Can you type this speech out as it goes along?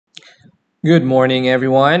Good morning,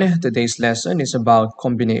 everyone. Today's lesson is about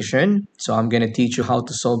combination. So I'm going to teach you how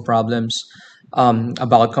to solve problems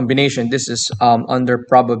about combination. This is under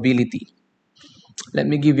probability. Let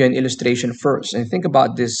me give you an illustration first and think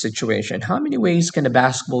about this situation. How many ways can a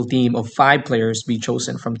basketball team of 5 players be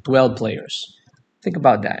chosen from 12 players? Think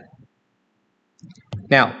about that.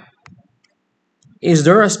 Now, is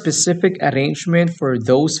there a specific arrangement for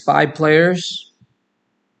those 5 players?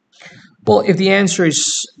 Well, if the answer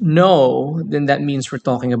is no, then that means we're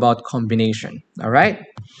talking about combination. All right.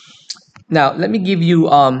 Now, let me give you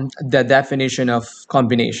the definition of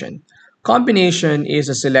combination. Combination is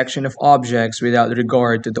a selection of objects without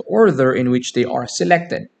regard to the order in which they are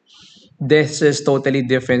selected. This is totally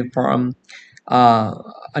different from uh,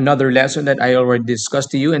 another lesson that I already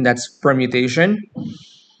discussed to you, and that's permutation.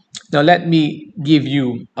 Now, let me give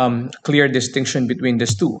you clear distinction between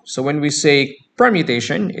these two. So, when we say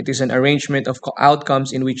permutation, it is an arrangement of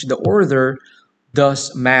outcomes in which the order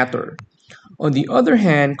does matter. On the other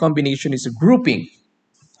hand, combination is a grouping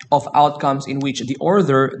of outcomes in which the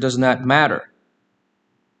order does not matter.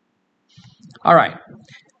 All right,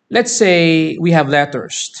 let's say we have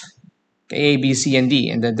letters A, B, C, and D,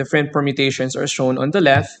 and the different permutations are shown on the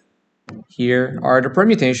left. Here are the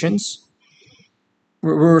permutations.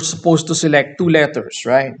 We're supposed to select 2 letters,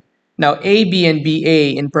 right? Now, A, B, and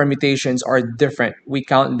BA in permutations are different. We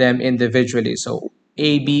count them individually. So,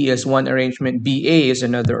 AB is one arrangement, BA is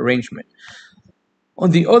another arrangement. On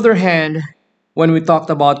the other hand, when we talked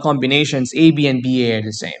about combinations, AB and BA are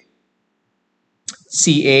the same.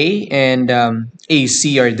 CA and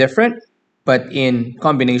AC are different, but in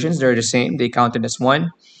combinations, they're the same. They counted as one.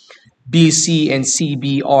 BC and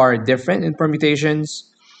CB are different in permutations.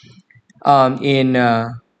 In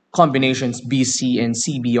combinations, BC and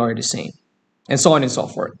CB are the same, and so on and so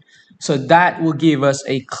forth. So that will give us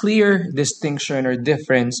a clear distinction or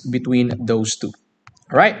difference between those two.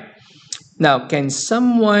 All right. Now, can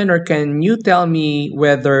someone or can you tell me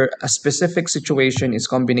whether a specific situation is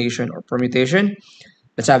combination or permutation?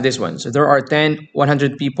 Let's have this one. So there are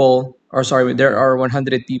 100 people, or sorry, there are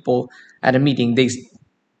 100 people at a meeting. They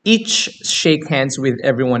each shake hands with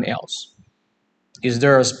everyone else. Is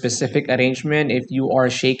there a specific arrangement if you are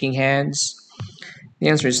shaking hands? The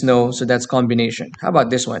answer is no, so that's combination. How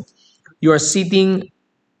about this one? You are sitting,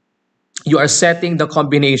 you are setting the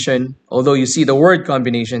combination, although you see the word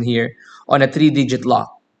combination here, on a 3-digit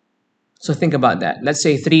lock. So think about that. Let's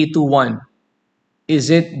say 321.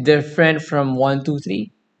 Is it different from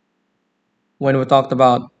 123? When we talked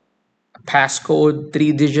about passcode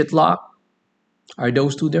 3-digit lock, are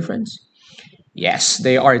those two different? Yes,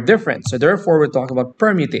 they are different. So therefore, we're talking about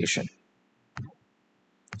permutation.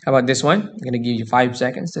 How about this one? I'm going to give you 5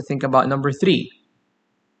 seconds to think about number 3.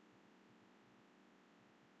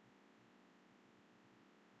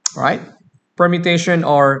 All right, permutation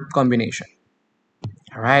or combination?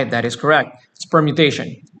 All right, that is correct. It's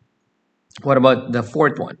permutation. What about the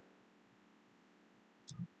fourth one?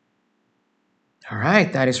 All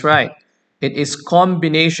right, that is right. It is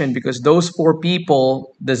combination because those 4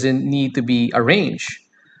 people doesn't need to be arranged.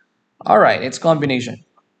 All right, it's combination.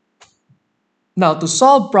 Now, to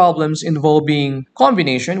solve problems involving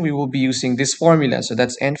combination, we will be using this formula. So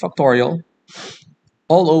that's n factorial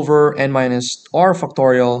all over n minus r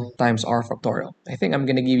factorial times r factorial. I think I'm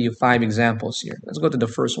going to give you 5 examples here. Let's go to the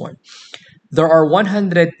first one. There are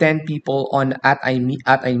 110 people at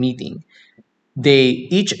a meeting. They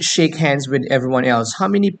each shake hands with everyone else. How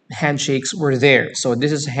many handshakes were there? So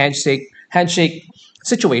this is a handshake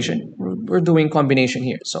situation. We're doing combination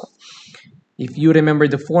here. So if you remember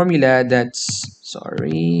the formula, that's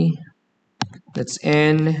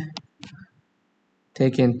n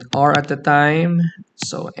taking r at the time.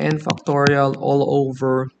 So n factorial all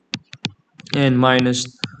over n minus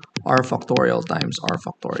r factorial times r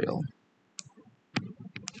factorial.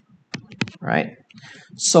 Right?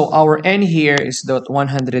 So our n here is that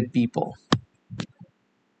 100 people.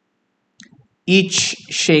 Each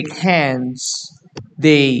shake hands.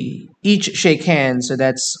 They each shake hands. So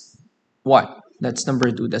that's what? That's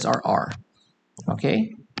number 2. That's our r.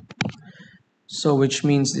 Okay? So which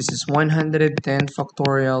means this is 110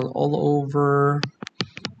 factorial all over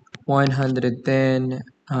 110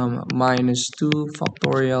 minus 2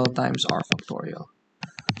 factorial times r factorial,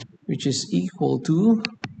 which is equal to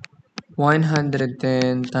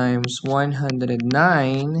 110 times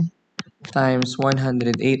 109 times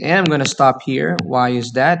 108. And I'm going to stop here. Why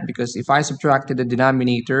is that? Because if I subtracted the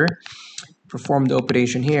denominator, perform the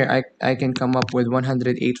operation here, I can come up with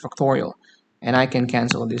 108 factorial. And I can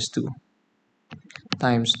cancel this 2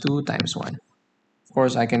 times 2 times 1. Of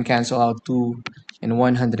course, I can cancel out 2 and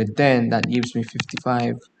 110. That gives me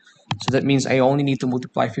 55 So that means I only need to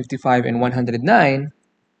multiply 55 and 109,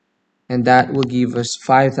 and that will give us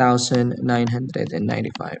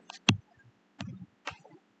 5,995.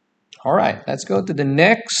 All right, let's go to the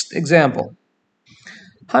next example.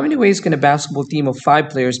 How many ways can a basketball team of 5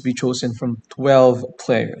 players be chosen from 12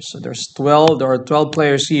 players? So there are 12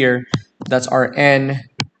 players here. That's our N.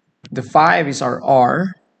 The 5 is our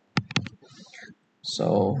R.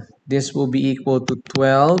 So this will be equal to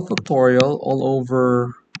 12 factorial all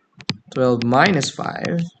over 12 minus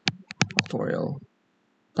 5 factorial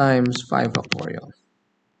times 5 factorial,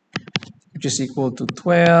 which is equal to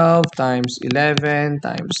 12 times 11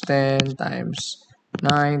 times 10 times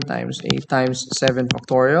 9 times 8 times 7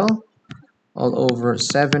 factorial all over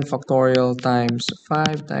 7 factorial times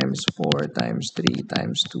 5 times 4 times 3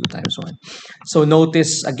 times 2 times 1. So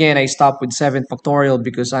notice again I stopped with 7 factorial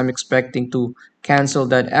because I'm expecting to cancel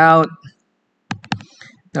that out.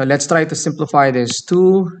 Now let's try to simplify this.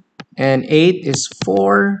 2 and 8 is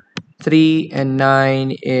 4, 3 and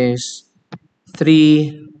 9 is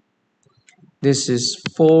 3. This is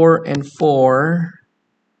 4 and 4,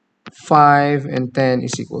 5 and 10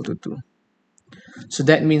 is equal to 2. So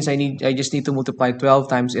that means I just need to multiply 12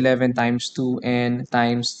 times 11 times 2 and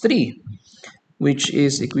times 3, which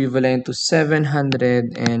is equivalent to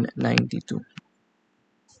 792.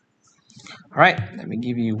 All right, let me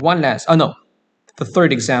give you one last, the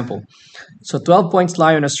third example. So 12 points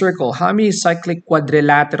lie on a circle. How many cyclic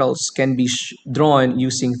quadrilaterals can be drawn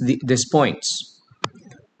using these points?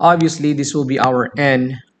 Obviously, this will be our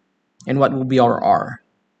N, and what will be our R?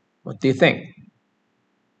 What do you think?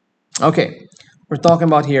 Okay, we're talking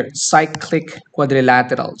about here cyclic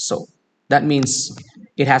quadrilateral. So that means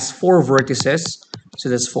it has 4 vertices, so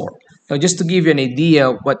that's 4. Now just to give you an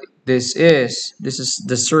idea what this is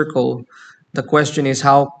the circle. The question is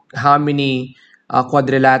how many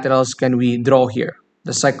quadrilaterals can we draw here?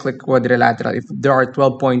 The cyclic quadrilateral, if there are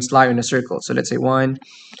 12 points lie in a circle. So let's say 1,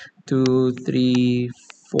 2, 3,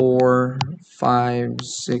 4, 5,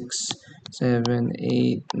 6, 7,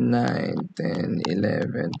 8, 9, 10,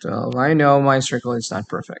 11, 12. I know my circle is not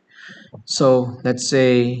perfect. So let's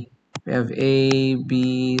say we have A,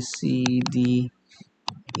 B, C, D,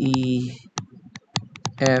 E,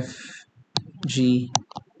 F, G,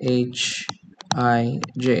 H, I,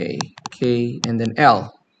 J, K, and then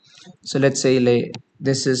L. So let's say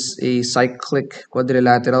this is a cyclic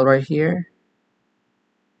quadrilateral right here.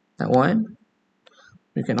 That one.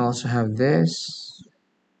 We can also have this.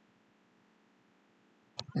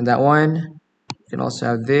 And that one. We can also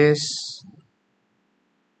have this.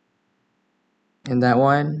 And that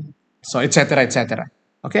one. So etc. etc.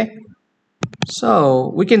 Okay?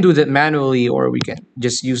 So we can do that manually, or we can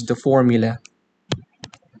just use the formula.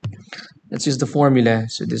 Let's use the formula.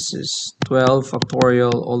 So this is 12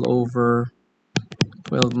 factorial all over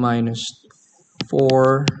 12 minus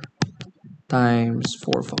 4 times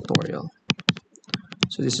 4 factorial.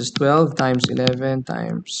 So this is 12 times 11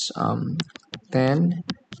 times 10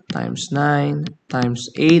 times 9 times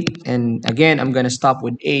 8. And again, I'm going to stop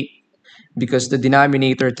with 8 because the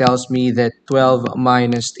denominator tells me that 12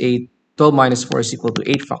 minus 4 is equal to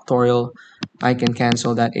 8 factorial. I can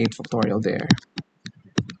cancel that 8 factorial there.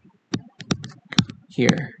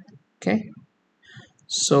 Here. Okay.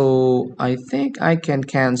 So I think I can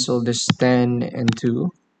cancel this 10 and 2.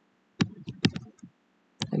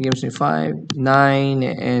 That gives me 5. 9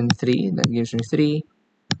 and 3. That gives me 3.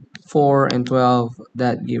 4 and 12.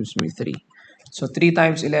 That gives me 3. So 3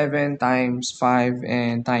 times 11 times 5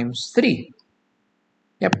 and times 3.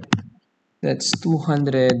 Yep. That's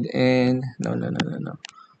 200 and... No.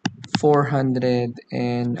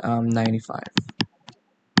 495.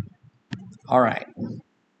 All right.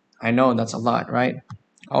 I know that's a lot, right?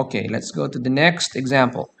 Okay, let's go to the next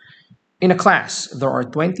example. In a class, there are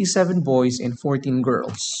 27 boys and 14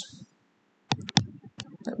 girls.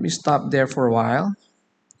 Let me stop there for a while.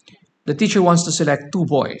 The teacher wants to select 2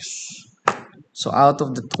 boys. So out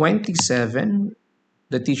of the 27,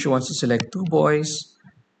 the teacher wants to select 2 boys.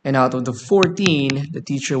 And out of the 14, the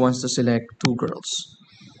teacher wants to select 2 girls.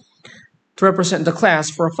 To represent the class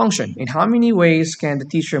for a function, in how many ways can the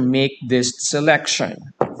teacher make this selection?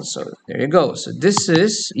 So there you go. So this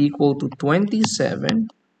is equal to 27,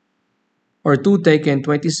 or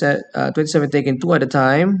 27 taken 2 at a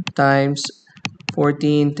time, times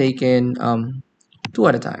 14 taken 2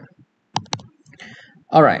 at a time.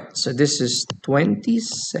 All right, so this is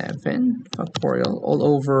 27 factorial all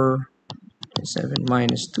over 7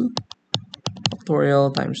 minus 2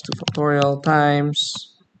 factorial times 2 factorial times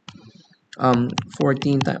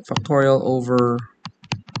 14 factorial over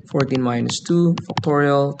 14 minus 2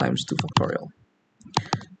 factorial times 2 factorial.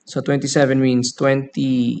 So 27 means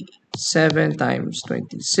 20 7 times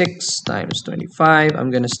 26 times 25. I'm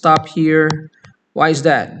going to stop here. Why is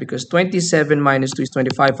that? Because 27 minus 2 is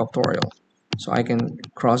 25 factorial. So I can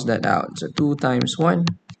cross that out. So 2 times 1.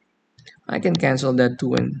 I can cancel that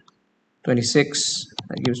 2 and 26.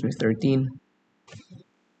 That gives me 13.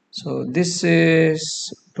 So this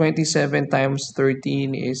is 27 times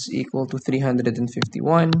 13 is equal to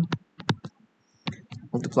 351.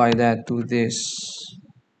 Multiply that to this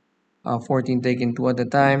 14 taken 2 at a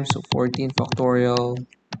time. So 14 factorial.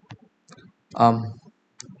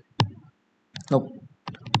 Nope.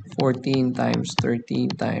 14 times 13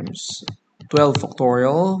 times 12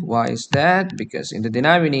 factorial. Why is that? Because in the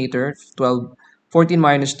denominator, 14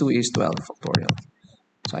 minus 2 is 12 factorial.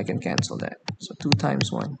 So I can cancel that. So 2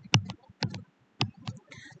 times 1.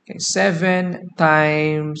 Okay, 7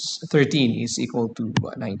 times 13 is equal to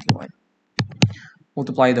 91.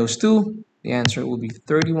 Multiply those two. The answer will be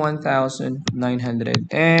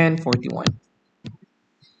 31,941.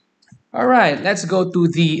 All right, let's go to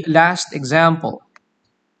the last example.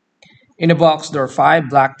 In a box, there are 5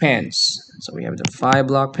 black pens. So we have the 5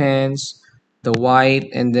 black pens, the white,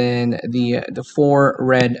 and then the 4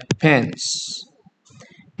 red pens.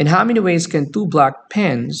 In how many ways can 2 black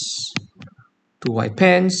pens, 2 white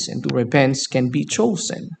pens, and 2 red pens can be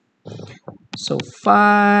chosen? So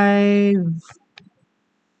 5,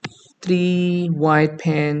 3 white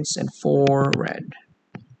pens, and 4 red.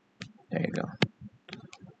 There you go.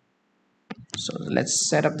 So let's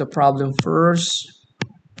set up the problem first.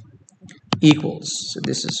 Equals. So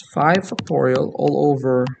this is 5 factorial all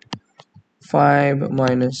over 5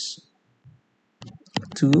 minus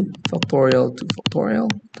 2 factorial 2 factorial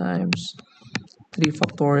times 3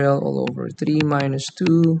 factorial all over 3 minus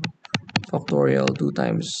 2 factorial 2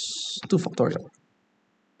 times 2 factorial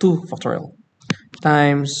 2 factorial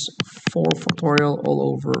times 4 factorial all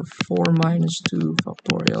over 4 minus 2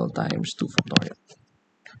 factorial times 2 factorial.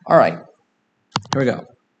 All right, here we go.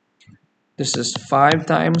 This is 5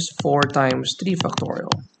 times 4 times 3 factorial.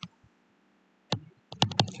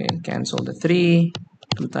 Okay, cancel the 3.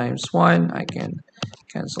 2 times 1, I can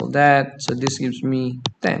cancel that. So this gives me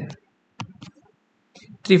 10.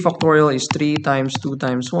 3 factorial is 3 times 2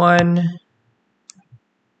 times 1.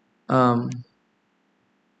 And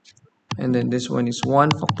then this one is 1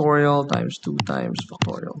 factorial times 2 times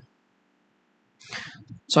factorial.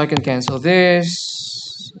 So I can cancel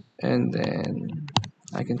this. And then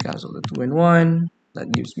I can cancel the 2 and 1.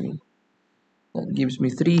 That gives me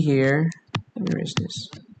 3 here. Let me erase this.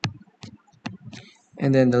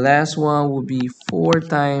 And then the last one will be 4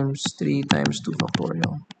 times 3 times 2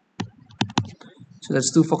 factorial. So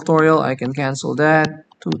that's 2 factorial. I can cancel that.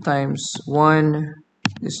 2 times 1.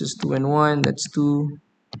 This is 2 and 1. That's 2.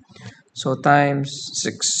 So times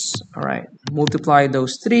 6. All right. Multiply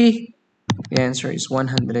those 3. The answer is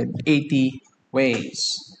 180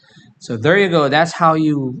 ways. So there you go. That's how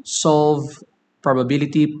you solve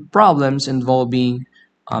probability problems involving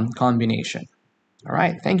combination. All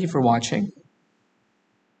right. Thank you for watching.